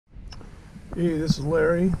Hey, this is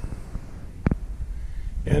Larry,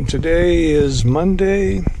 and today is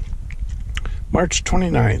Monday, March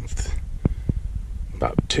 29th,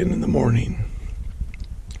 about 10 in the morning.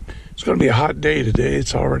 It's going to be a hot day today.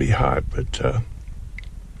 It's already hot, but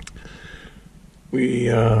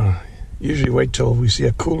we usually wait till we see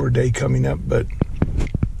a cooler day coming up, but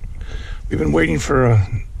we've been waiting for,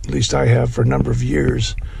 at least I have, for a number of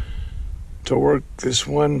years to work this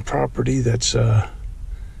one property that's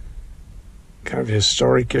kind of a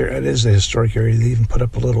historic area. It is a historic area. They even put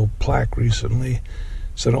up a little plaque recently.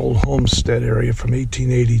 It's an old homestead area from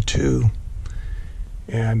 1882.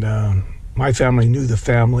 And my family knew the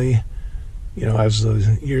family. You know, as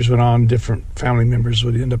the years went on, different family members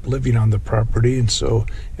would end up living on the property. And so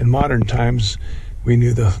in modern times, we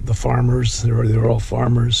knew the farmers. They were all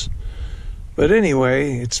farmers. But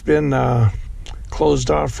anyway, it's been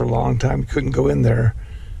closed off for a long time. Couldn't go in there.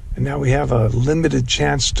 And now we have a limited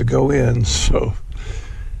chance to go in, so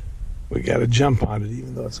we got to jump on it,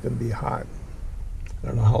 even though it's going to be hot. I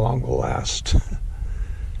don't know how long we'll last.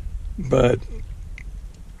 But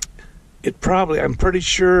I'm pretty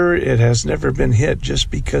sure it has never been hit,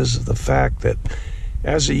 just because of the fact that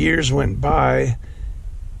as the years went by,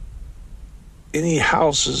 any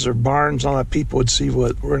houses or barns, all that, people would see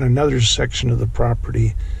what we're in another section of the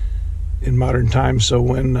property in modern times. So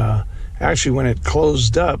when it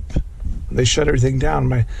closed up, they shut everything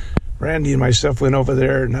down. Randy and myself went over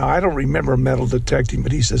there. Now, I don't remember metal detecting,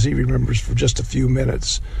 but he says he remembers for just a few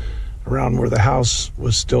minutes around where the house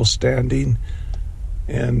was still standing.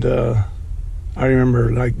 And I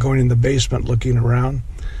remember like going in the basement looking around.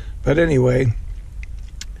 But anyway,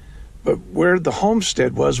 but where the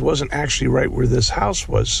homestead wasn't actually right where this house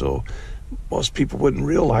was. So most people wouldn't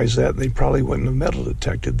realize that. They probably wouldn't have metal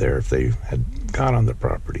detected there if they had gone on the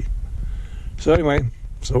property. So anyway,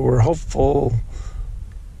 so we're hopeful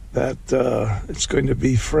that it's going to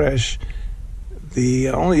be fresh. The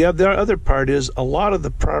other part is a lot of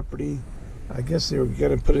the property, I guess they were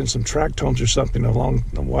going to put in some tract homes or something a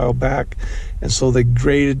while back, and so they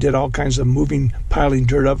did all kinds of piling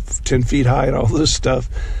dirt up 10 feet high and all this stuff.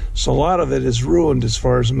 So a lot of it is ruined as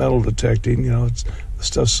far as metal detecting. You know, the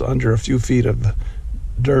stuff's under a few feet of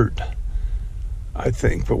dirt, I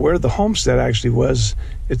think. But where the homestead actually was,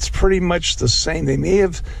 it's pretty much the same. They may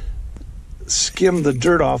have skimmed the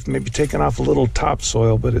dirt off, maybe taken off a little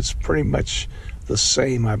topsoil, but it's pretty much the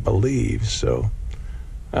same, I believe. So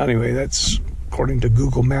anyway, that's according to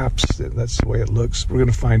Google Maps. That's the way it looks. We're going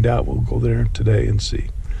to find out. We'll go there today and see.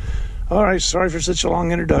 All right, sorry for such a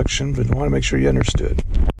long introduction, but I want to make sure you understood.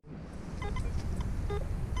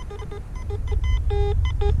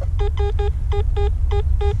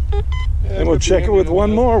 And we'll check it with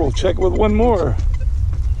one more.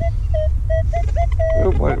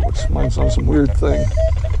 Oh boy, mine's on some weird thing.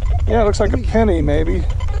 Yeah, it looks like a penny, maybe,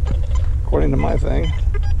 according to my thing.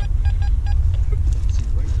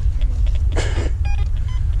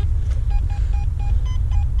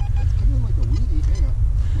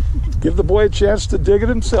 Give the boy a chance to dig it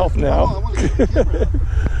himself now.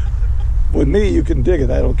 With me, you can dig it.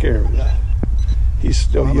 I don't care. He's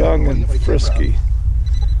still young and frisky.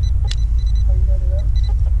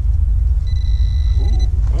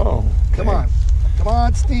 Oh, okay. Come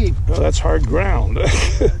on, Steve. Oh, that's hard ground.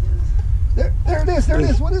 there it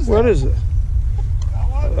is. What is that? What is it?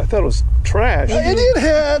 I thought it was trash. An Indian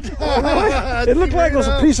head. It looked like it was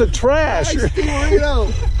a piece of trash. Nice, Steve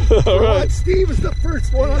Marino. Right. Steve is the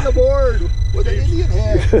first one on the board with an Indian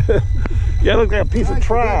head. Yeah, it looked like a piece of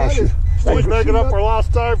trash. He's making up for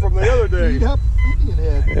lost time from the other day. Beat up Indian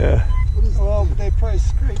head. Yeah. What is well, they probably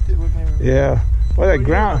scraped it with me. Yeah. Well, that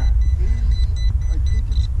ground. I think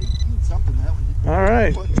it's 18 something, that one. All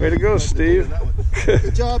right. Way to go, Steve.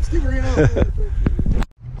 Good job, Steve Marino.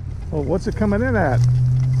 Well, what's it coming in at?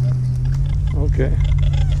 Okay.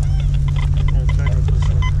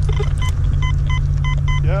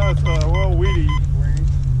 Yeah, it's well, weedy.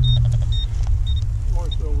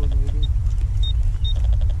 More silver, maybe.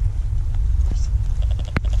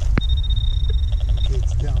 Okay,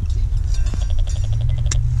 it's down deep.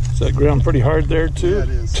 Is that ground pretty hard there, too? Yeah, it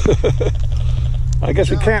is. I guess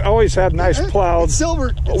we can't always have nice plowed. It's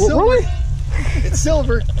silver. It's silver. Really? It's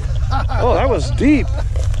silver. Oh, that was deep.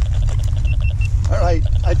 All right,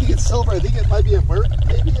 I think it's silver. I think it might be a bird.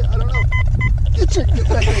 Maybe, I don't know. Get that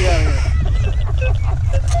thing out of here.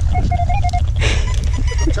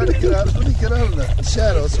 I'm trying to get out. Let me get out of the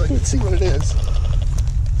shadow so I can see what it is.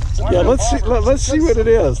 Yeah, let's see what it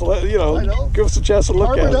is. Give us a chance to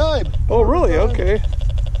look at it. Oh, really? Okay.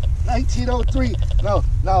 1903.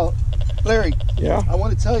 Now, Larry. Yeah. I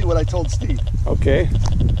want to tell you what I told Steve. Okay.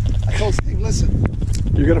 I told Steve, listen,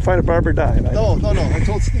 You're gonna find a barb or die. No. I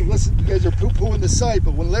told Steve, listen, you guys are poo-pooing the site,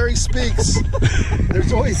 but when Larry speaks,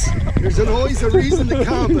 there's always a reason to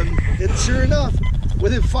come, and sure enough,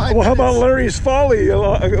 within 5 minutes. Well, how about Larry's Folly a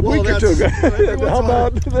week or two ago? How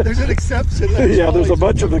about? There's an exception. Yeah, there's a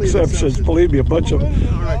bunch of exceptions. Believe me, a bunch of them.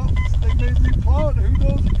 All right. They may be plowed. Who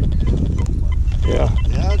knows? It could be Yeah.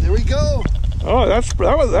 Yeah, there we go. Oh,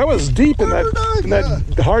 that was deep in that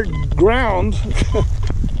hard ground.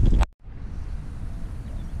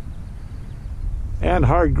 And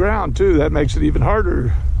hard ground too. That makes it even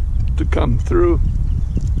harder to come through.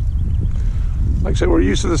 Like I said, we're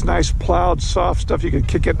used to this nice plowed, soft stuff. You can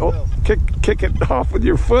kick it off with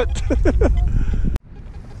your foot.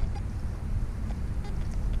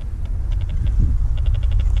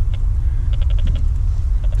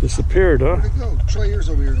 Disappeared, huh? Where'd it go? Try yours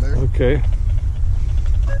over here, Larry. Okay.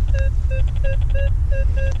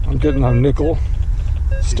 I'm getting a nickel.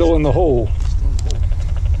 Still in the hole.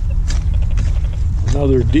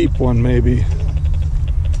 Another deep one, maybe.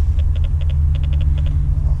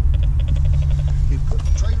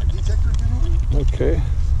 Try your detector again. Okay.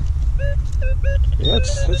 Yeah,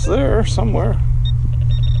 it's there somewhere.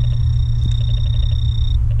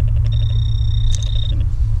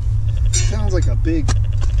 Sounds like a big.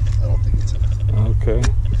 I don't think it's a. Okay.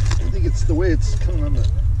 I think it's the way it's coming on the.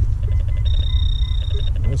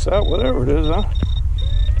 It's out, whatever it is, huh?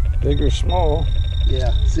 Big or small.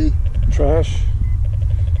 Yeah. See. Trash.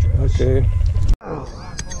 Okay.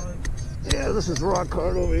 Yeah, this is rock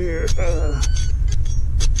hard over here.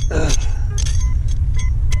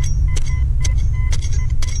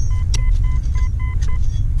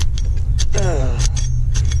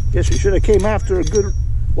 Guess you should have came after a good.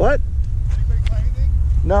 What?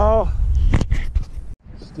 No.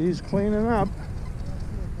 Steve's cleaning up.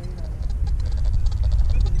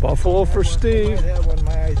 Buffalo for Steve. I have one.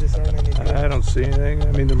 My eyes just aren't any good. I don't see anything.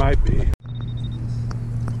 I mean, there might be.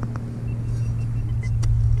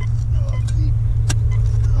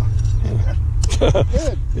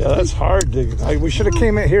 Good. Yeah, that's hard digging. We should have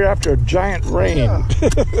came in here after a giant rain. Yeah.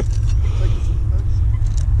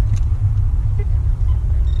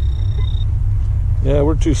 Yeah,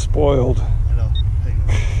 we're too spoiled. I know. Hang on.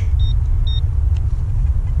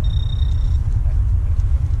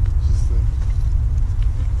 Just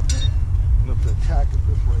I'm gonna have to attack it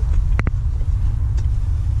this way.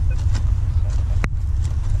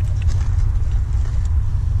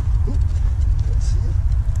 Oop, can't see it.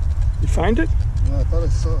 You find it? No, I thought I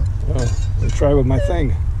saw it. Oh, let me try with my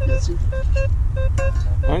thing. Yeah, see.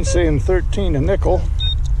 Mine's saying 13 a nickel.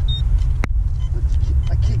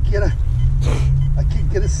 I can't get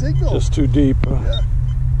a signal. Just too deep. Yeah.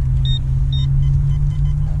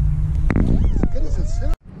 As good as it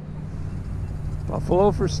sounds.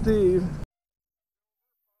 Buffalo for Steve.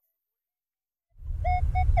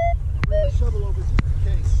 I'll bring the shovel over just in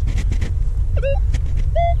case.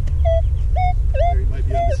 There, you might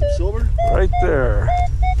be onto some silver. Right there.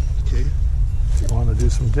 Okay. You want to do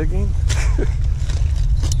some digging?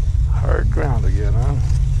 Hard ground again, huh?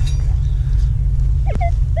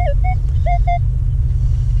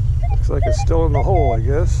 Looks like it's still in the hole, I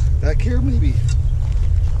guess. Back here, maybe.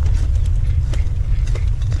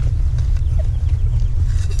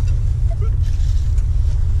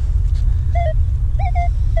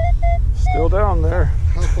 Still down there.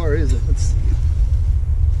 How far is it? Let's see.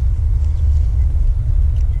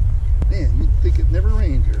 Man, you'd think it never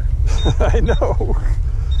rained here. I know.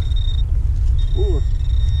 Ooh,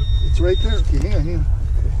 it's right there. Okay, hang on.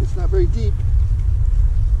 Okay. It's not very deep.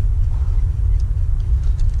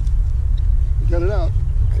 We got it out.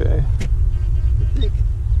 Okay. I think.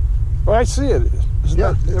 Oh, I see it. Isn't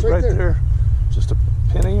Yeah, that it's it right there. Just a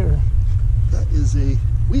penny or That is a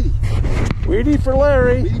Wheatie. Wheatie for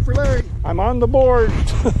Larry. Wheatie for Larry. I'm on the board.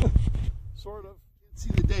 Sort of. Can't see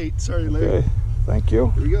the date. Sorry, Larry. Okay. Thank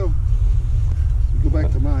you. Here we go. We go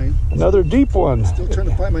back to mine. Another deep one. Still trying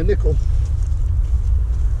to find my nickel.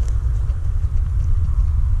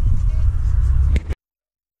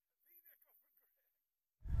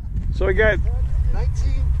 So we got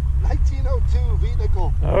 1902 V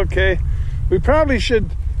nickel. okay. We probably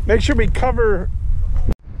should make sure we cover.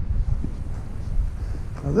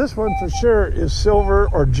 Now this one for sure is silver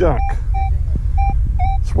or junk.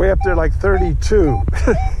 It's way up there like 32.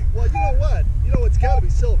 Well, you know what? You know it's got to be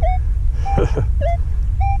silver.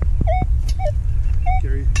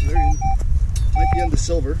 Gary, Larry might be on the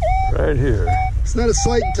silver. Right here. It's not a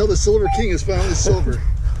sight until the Silver King is found as silver.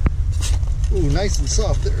 Ooh, nice and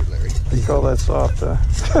soft there, Larry. You call that soft, huh?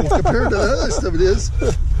 Well, compared to the other stuff, it is.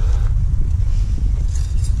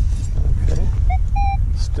 Okay.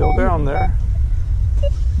 Still down there.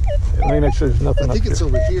 Let me make sure there's nothing I up think here. it's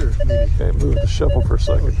over here, maybe. Okay, move the shovel for a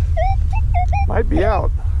second. Might be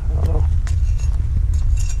out. I don't know.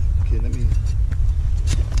 Okay, let me.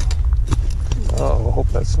 Oh, I hope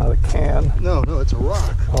that's not a can. No, it's a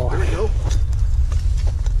rock. Oh. There we go.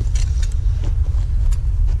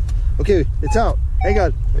 Okay, it's out. Hang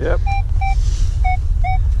on. Yep.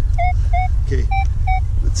 Okay,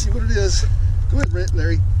 let's see what it is. Go ahead,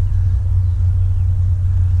 Larry.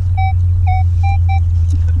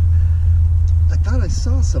 I thought I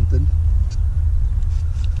saw something.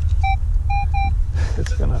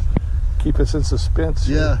 It's gonna keep us in suspense.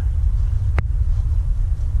 Yeah.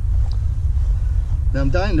 Now I'm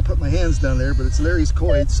dying to put my hands down there, but it's Larry's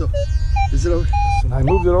coin, so is it over? And I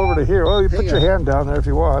moved it over to here. Well, you put your hand down there if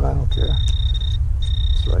you want. I don't care.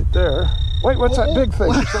 It's right there. Wait, what's that big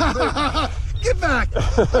thing? Get back!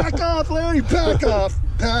 Back off, Larry! Back off!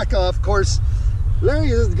 Back off! Of course, Larry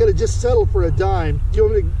isn't gonna just settle for a dime. Do you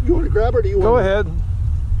want to grab her? Or do you want? Go ahead.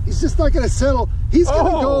 He's just not gonna settle. He's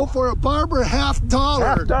gonna go for a Barber $half.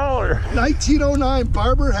 $half. 1909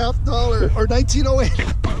 Barber $half, or 1908.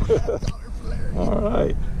 All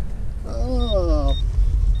right. Oh.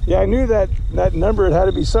 Yeah, I knew that number. It had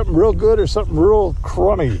to be something real good or something real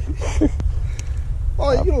crummy.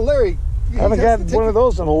 Oh, you know, Larry. I haven't had one of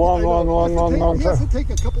those in a long time. He has to take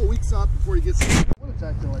a couple of weeks off before he gets. What it's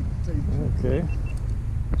acting like? Okay.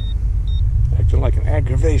 Acting like an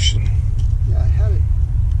aggravation. Yeah, I had it.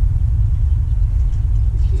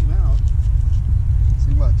 It came out.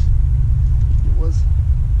 See, watch. It was.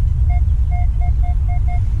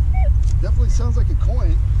 Definitely sounds like a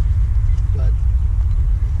coin, but I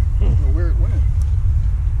don't know where it went.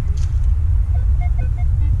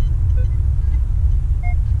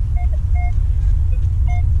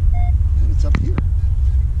 And it's up here.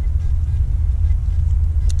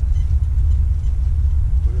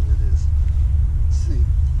 Whatever it is. Let's see.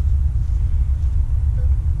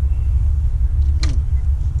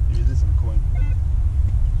 Maybe it isn't a coin.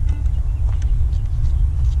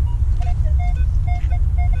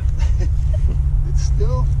 It's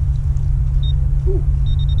still. Ooh.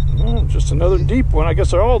 Just another deep one. I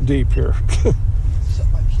guess they're all deep here. Shut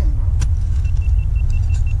my camera.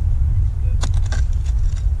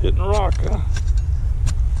 Hitting rock, huh?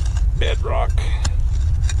 Bedrock.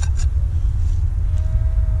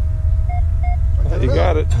 You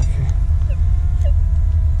got it. Okay.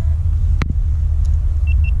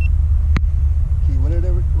 Okay,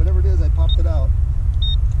 whatever it is, I popped it out.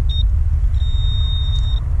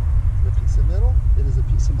 Is it a piece of metal? It is a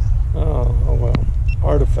piece of metal. Oh well.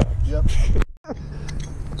 Artifact. Yep.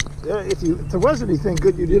 Yeah, if there was anything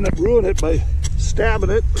good, you'd end up ruining it by stabbing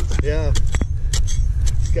it. Yeah.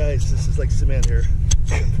 Guys, this is like cement here,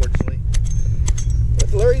 unfortunately.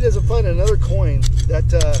 But Larry doesn't find another coin.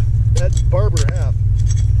 That Barber half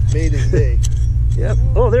made his day. Yep.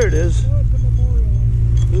 Oh, there it is.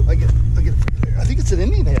 I get it. I think it's an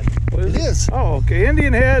Indian head. It is. Oh, okay.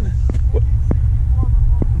 Indian head.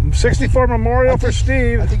 64 memorial for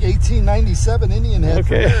Steve. I think 1897 Indian head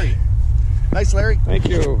for Larry. Nice, Larry. Thank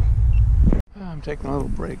you. I'm taking a little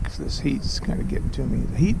break. This heat's kind of getting to me.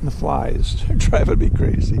 The heat and the flies are driving me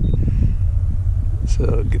crazy.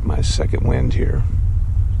 So get my second wind here.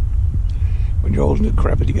 When you're old and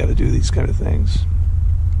decrepit, you got to do these kind of things.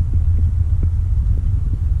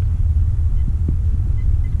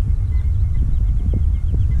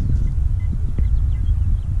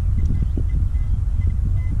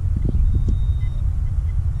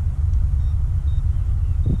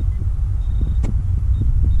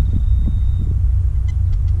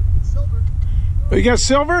 Oh, you got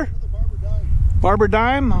silver? Barber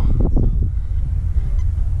dime?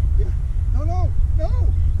 Yeah. No.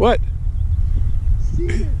 What?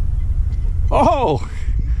 Seeded. Oh!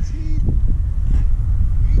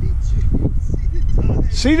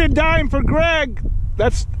 1882. Seeded dime for Greg.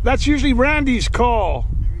 That's usually Randy's call.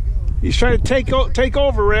 There we go. He's trying to take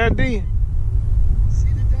over, Randy.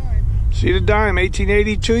 Seeded dime. Seeded dime,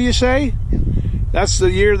 1882, you say? Yep. That's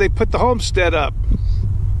the year they put the homestead up.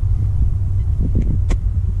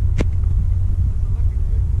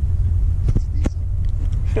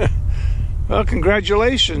 Well,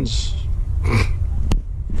 congratulations.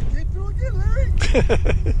 Came through again, Larry. So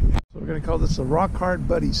we're going to call this the Rock Hard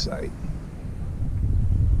Buddy site.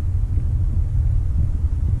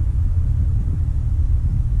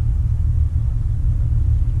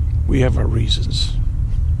 We have our reasons.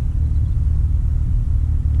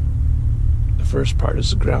 The first part is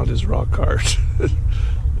the ground is rock hard.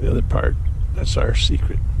 The other part, that's our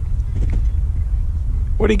secret.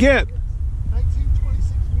 What'd he get?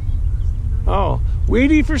 1926 weed. Oh,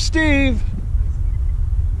 weedy for Steve.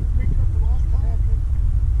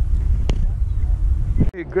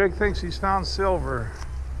 Hey, Greg thinks he's found silver.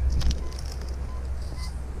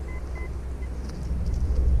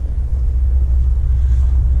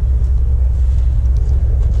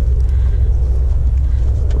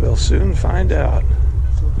 We'll soon find out.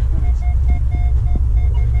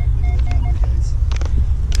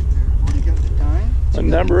 What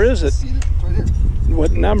number is it? Right here.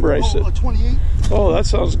 What number? I said. 28. Oh, that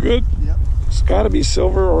sounds good. Yep. It's got to be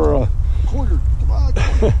silver or a Quarter. Come on,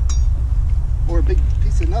 quarter. Or a big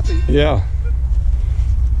piece of nothing. yeah.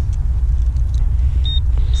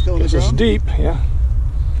 Still in the It's ground. deep. Yeah.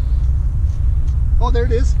 Oh, there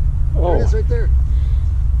it is. Oh. There it is right there.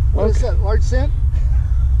 What is that? Large cent?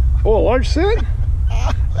 Oh, a large cent?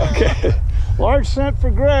 Okay. Large cent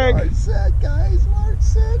for Greg. Large cent, guys. Large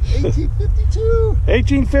cent. 1852.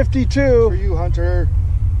 1852. For you, Hunter,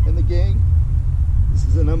 and the gang. This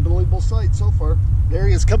is an unbelievable sight so far. There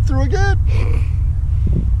he has come through again.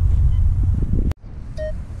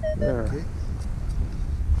 There. Okay.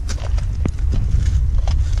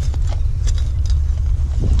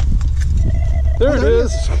 There it there it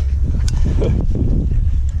is.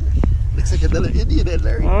 Looks like another Indian head,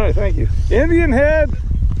 Larry. All right, thank you. Indian head,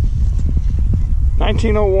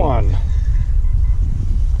 1901. I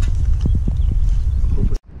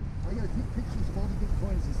gotta take pictures of all the big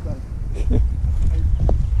coins and stuff.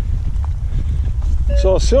 So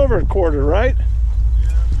a silver quarter, right?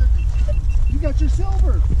 You got your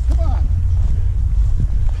silver. Come on.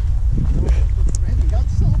 Man, you got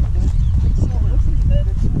silver, man. Big silver.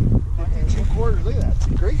 52 quarters. Look at that. It's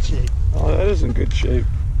in great shape. Oh, that is in good shape.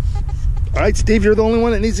 All right, Steve, you're the only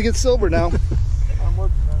one that needs to get silver now. I'm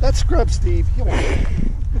working on it. That's scrub, Steve. Come on.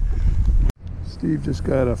 Steve just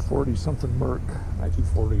got a 40-something Merc,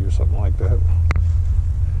 1940 or something like that.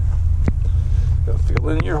 Gotta fill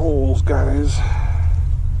in your holes, guys.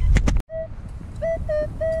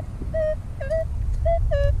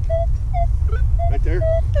 Right there.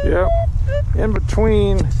 Yeah, in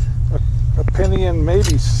between a penny and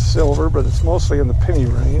maybe silver, but it's mostly in the penny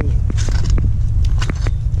range.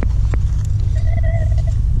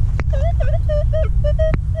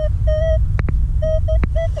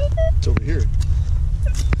 It's over here.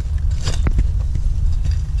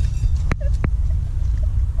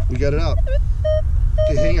 We got it out.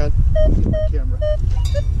 Okay, hang on. Get my camera.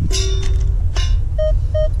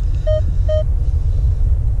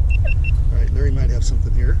 All right, Larry might have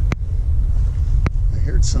something here. I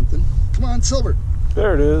heard something. Come on, silver.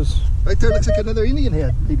 There it is. Right there looks like another Indian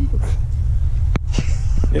head, maybe.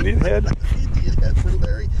 Indian head. Indian head for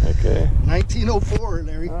Larry. Okay. 1904,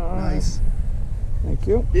 Larry. All right. Nice. Thank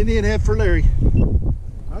you. Indian head for Larry. All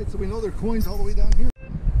right, so we know there are coins all the way down here.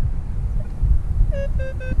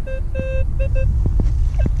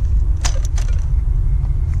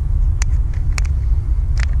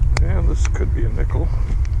 And this could be a nickel.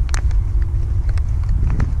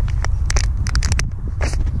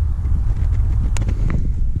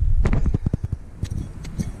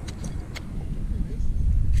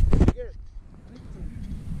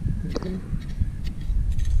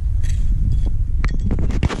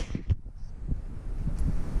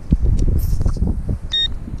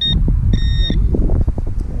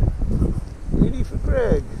 Lady for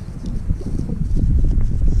Greg.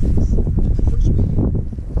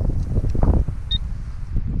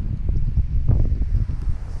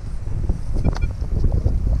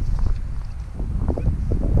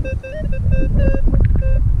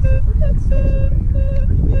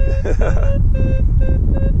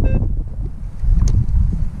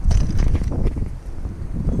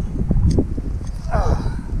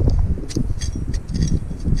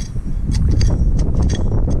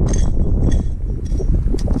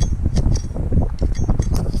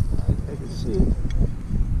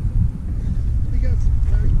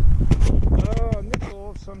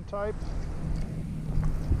 Type.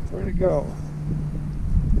 Where'd it go?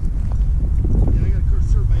 Yeah, I gotta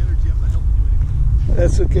conserve my energy. I'm not helping you anymore.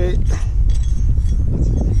 That's okay.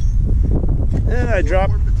 Yeah, I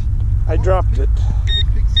dropped it.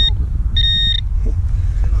 Big silver.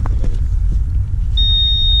 Then I'll come over.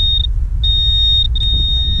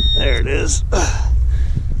 There it is.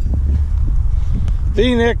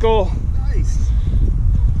 The nickel. Nice.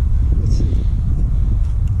 Let's see.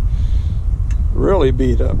 Really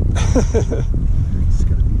beat up. Just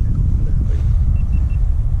got a V nickel.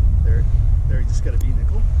 There, just got a V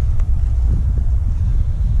nickel.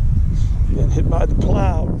 Getting hit by the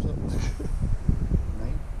plow or something.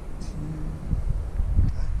 19.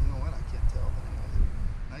 You know what? I can't tell. But anyway.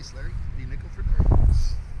 Nice, Larry. V nickel for Larry.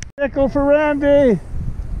 Nickel for Randy.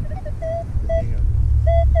 Hang on.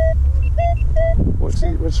 What's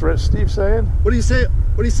Steve saying? What are you saying?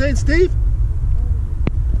 What are you saying, Steve?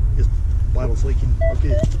 saddle so he can.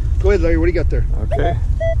 Okay, go ahead, Larry. What do you got there? Okay.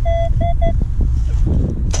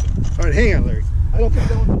 All right, hang on, Larry. I don't think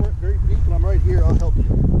that one's very deep, but I'm right here. I'll help you.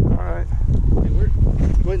 All right. Okay,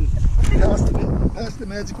 go ahead and pass the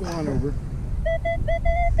magic wand over.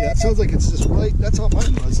 Yeah, it sounds like it's just right. That's how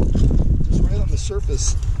mine was. Just right on the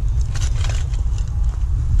surface.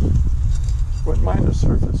 Wouldn't mind the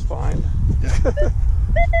surface, fine. Yeah.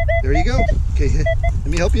 There you go. Okay, let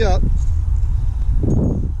me help you out.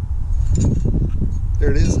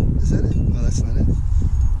 There it is. Is that it? No, that's not it.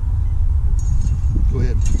 Go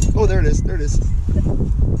ahead. Oh, there it is. There it is.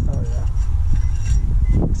 Oh, yeah.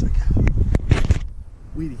 Looks like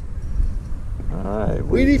weedy. All right.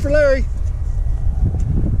 Weedy for Larry.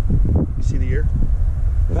 You see the ear?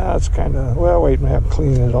 Now it's kind of, well, wait, maybe I'm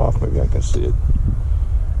cleaning it off. Maybe I can see it.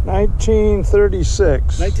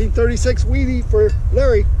 1936. 1936 weedy for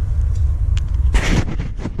Larry.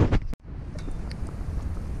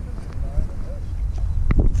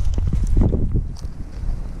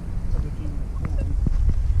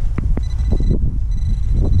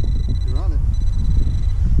 You're on it.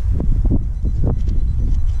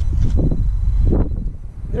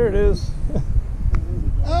 There it is.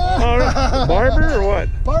 Barber or what?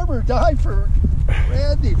 Barber died for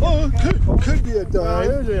Randy. Oh, could be a dime.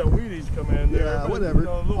 Usually a Wheaties come in there. Yeah, but, whatever. You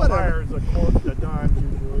know, a little Whatever. higher is a quart, a dime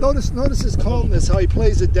usually. Notice his calmness, how he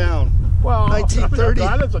plays it down. Well, 1930.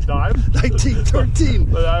 That is a dime. 1913.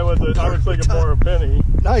 But I was thinking more a penny.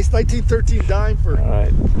 Nice, 1913 dime for. All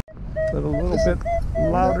right. But a little bit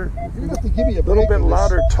louder. You're gonna have to give me a little break bit on this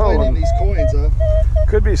louder finding tone. these coins, huh?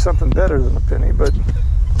 Could be something better than a penny, but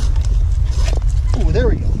Oh, there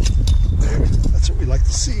we go. That's what we like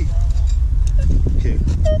to see. Okay.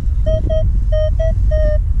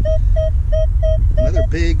 Another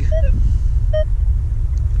big.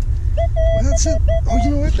 Well, that's it. Oh, you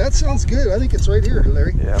know what? That sounds good. I think it's right here,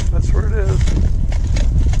 Larry. yeah, that's where it is.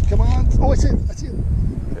 Come on. Oh, I see it. I see it.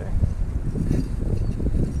 Okay.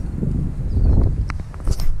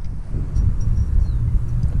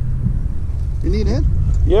 Indian head?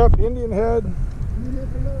 Yep, Indian head. Indian head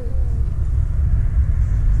for Larry.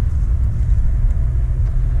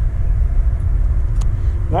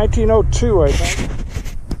 1902, I think.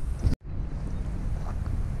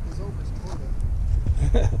 It's over his quota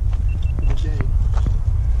for the day.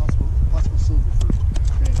 Possible silver for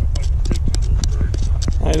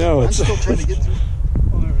I know I'm it's. still trying to get through.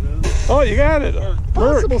 Oh, there it is. Oh, you got it. Merc.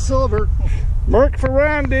 Possible silver. Merc for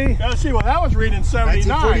Randy. Yeah, see, well, that was reading 79.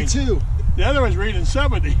 1942. The other one's reading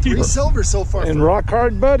 70. 3 silver so far. And Rock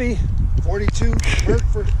Hard Buddy. 42. Merc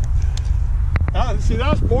for. See,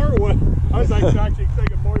 that's more what I was actually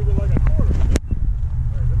thinking more even like a quarter. All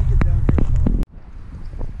right, let me get down here.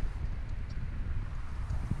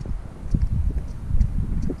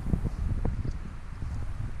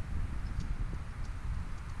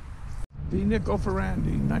 D-nickel for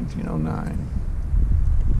Randy, 1909.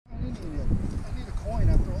 I need a coin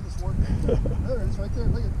after all this work. There it is, right there.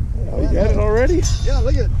 Look at it. Oh, you got it already? Yeah,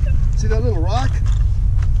 look at it. See that little rock?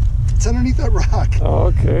 It's underneath that rock. Oh,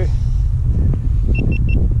 okay.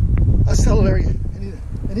 Let's tell Larry. I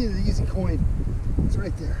need an easy coin. It's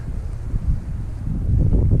right there.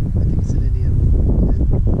 I think it's an Indian.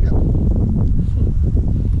 Yep.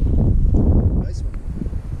 Nice one.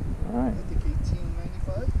 All right, I think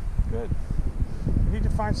 1895. good. We need to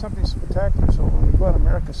find something spectacular so when we go out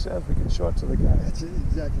America Says, we can show it to the guy. That's it,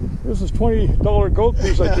 exactly. This is $20 gold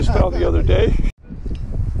piece I just found the other day.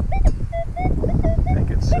 I think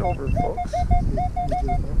it's silver, folks.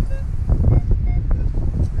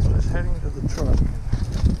 So it's heading to the truck.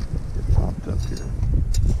 It popped up here.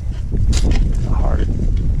 A hard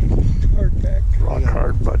back, Rock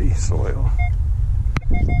Hard Buddy soil.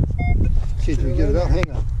 Okay, did we get it out? Hang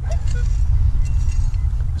on.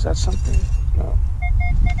 Is that something? No.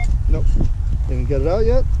 Nope. Haven't got it out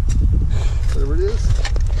yet. Whatever it is.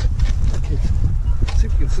 Okay. See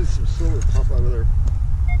if we can see some silver pop out of there.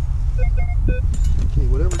 Okay,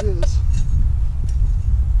 whatever it is.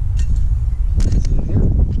 Is it in here?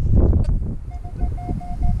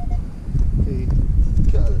 Okay.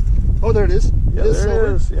 Got it. Oh, there it is. Yeah, it is there silver.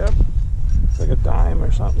 it is. Yep. It's like a dime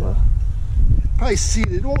or something. Probably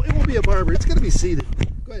seeded. It won't be a barber. It's going to be seeded.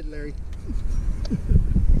 Go ahead, Larry.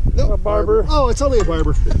 Nope, A barber. Oh, it's only a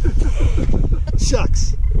barber.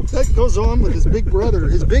 Shucks. That goes on with his big brother,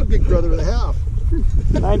 his big brother and a half.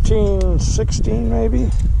 1916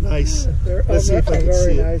 maybe? Nice. Let's see if I can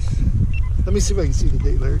see it. Let me see if I can see the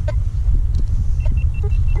date, Larry.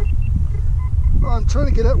 Well, I'm trying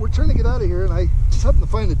to get out. We're trying to get out of here, and I just happened to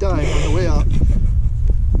find a dime on the way out.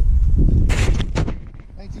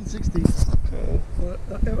 1960. Okay.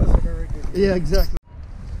 That wasn't very good. Yeah, exactly.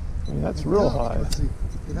 I mean, that's real high. Let's see.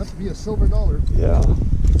 It'd have to be a silver dollar. Yeah.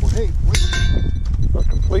 Well, hey, wait. A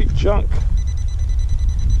complete junk.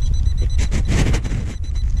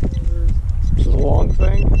 It's a long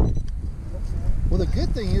thing. Well, the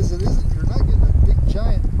good thing is it isn't. You're not getting a big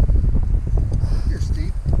giant. Here,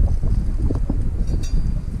 Steve.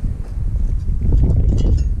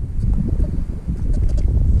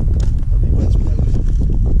 That'd be much better.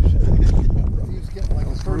 If he was getting like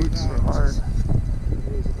Those 30 roots are pounds. hard.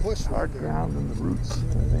 There's a question Hard there. ground and the roots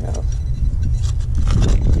and everything else.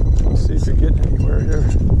 Let's see if you're getting anywhere here.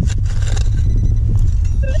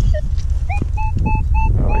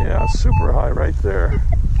 Oh yeah, super high right there.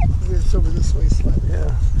 It's over this way slightly.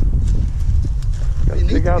 Yeah. Got You to need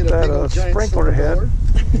dig to out get a that big old giant sprinkler silver head. dollar.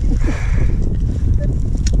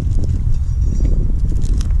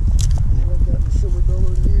 I haven't gotten a silver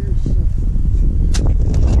dollar in years.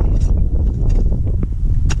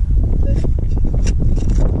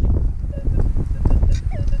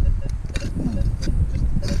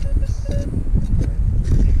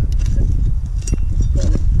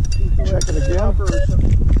 Check it again. Copper or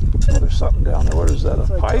something. Oh, there's something down there. What is that? It's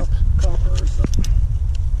A like pipe? Copper or something.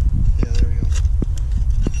 Yeah, there we go.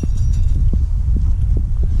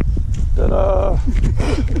 Ta-da!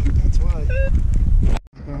 That's why.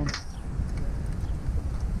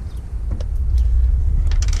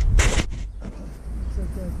 It's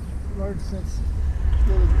like that large sense.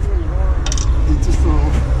 Really warm. It's just a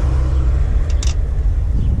little.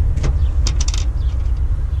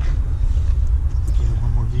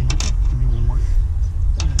 One more game. Give me one more.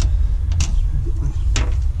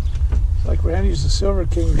 It's like Randy's the Silver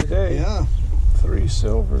King today. Yeah. 3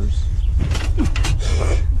 silvers.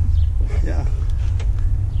 Yeah.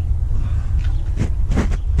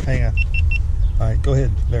 Hang on. All right, go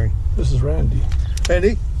ahead, Larry. This is Randy.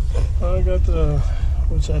 Randy? I got the,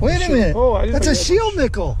 what's that? Wait The a shield- minute. Oh, I didn't That's a think shield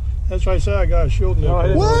nickel. That's why I said I got a shield nickel. I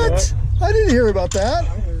didn't know What? that. I didn't hear about that.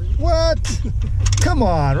 What? Come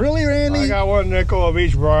on, really, I Randy? got 1 nickel of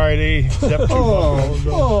each variety, except 2 buffaloes.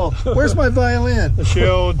 Oh, where's my violin? The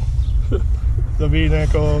shield, the V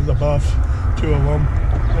nickel, the buff, 2 of them.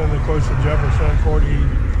 And of course the Jefferson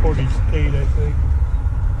 48, I think.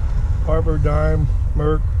 Harper dime,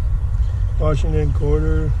 Merc, Washington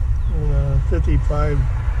quarter, and 55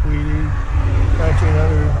 Wheatie,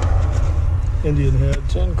 1900 Indian head.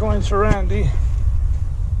 10 coins for Randy.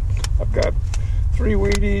 I've got 3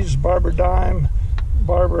 Wheaties, Barber dime,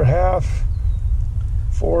 Barber half,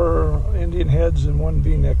 4 Indian heads, and 1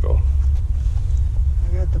 V nickel.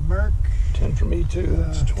 I got the Merc. 10 for me too.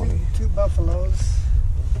 That's 20. Two buffaloes.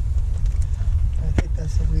 I think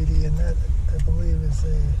that's a Wheatie, and that I believe is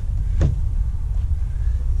a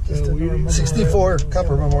just a Wheatie? normal 64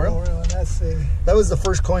 copper memorial. And that's a That was the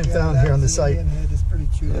first coin found here on the site. Indian head. It's pretty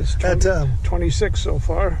cute. That's At, 26 so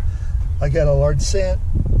far. I got a large cent,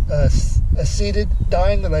 a seated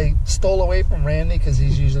dime that I stole away from Randy because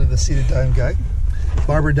he's usually the seated dime guy.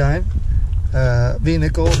 Barber dime, V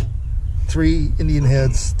nickel, 3 Indian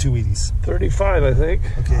heads, 2 Wheaties. 35, I think.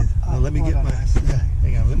 Okay, now let me get my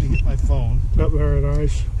hang on, let me get my phone. Not very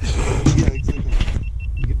nice. Yeah, exactly.